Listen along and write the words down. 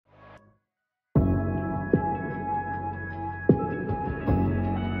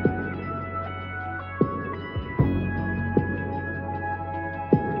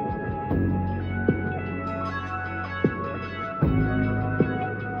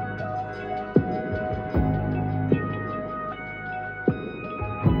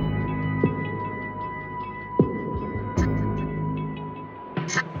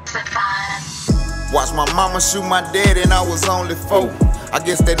watched my mama shoot my dad and I was only 4. I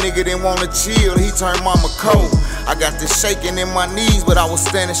guess that nigga didn't wanna chill, he turned mama cold. I got this shaking in my knees, but I was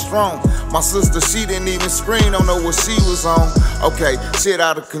standing strong. My sister, she didn't even scream, don't know what she was on. Okay, shit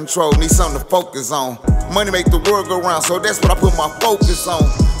out of control, need something to focus on. Money make the world go round, so that's what I put my focus on.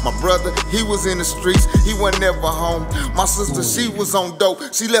 My brother, he was in the streets, he wasn't never home. My sister, she was on dope,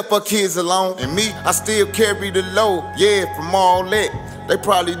 she left her kids alone. And me, I still carry the load, yeah, from all that. They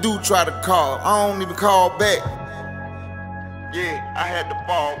probably do try to call, I don't even call back. Yeah, I had to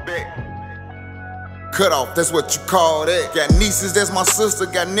fall back. Cut off, that's what you call that. Got nieces, that's my sister.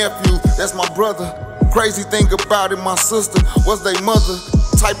 Got nephews, that's my brother. Crazy thing about it, my sister was they mother.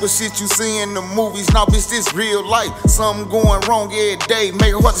 Type of shit you see in the movies. Now, bitch, this real life. Something going wrong every day,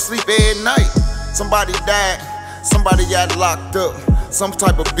 make her want to sleep every night. Somebody died, somebody got locked up. Some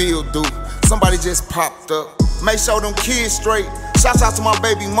type of bill due, somebody just popped up. Make sure them kids straight. Shouts out to my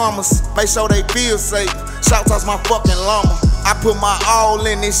baby mamas, make sure they feel safe. Shouts out to my fucking llama. I put my all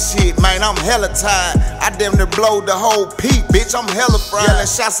in this shit, man, I'm hella tired. I damn near blowed the whole peep, bitch, I'm hella fried. Yelling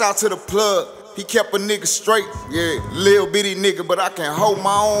shouts out to the plug, he kept a nigga straight. Yeah, little bitty nigga, but I can hold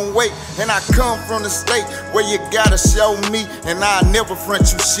my own weight. And I come from the state where you gotta show me, and I never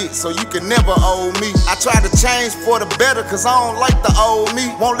front you shit, so you can never owe me. I try to change for the better, cause I don't like the old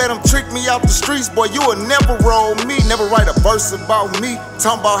me. Won't let them trick me out the streets, boy, you will never roll me. Never write a verse about me,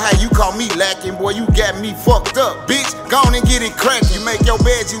 talking about how you call me lacking, boy, you got me fucked up. Bitch, go on and get it crackin'. You make your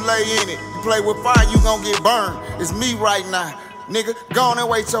bed, you lay in it. You play with fire, you gon' get burned. It's me right now, nigga, go on and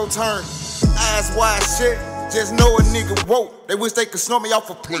wait your turn. Eyes wide shut, just know a nigga woke. They wish they could snort me off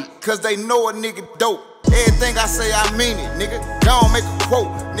a plate, cause they know a nigga dope. Everything I say, I mean it, nigga. Go on, make a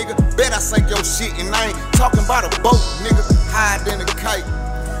quote, nigga. Bet I sink your shit, and I ain't talking about a boat, nigga. Hide in a kite,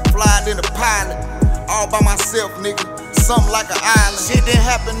 fly in a pilot, all by myself, nigga. Something like an island. Shit didn't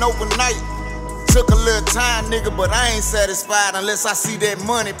happen overnight. Took a little time, nigga, but I ain't satisfied unless I see that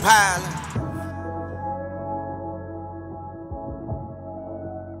money piling.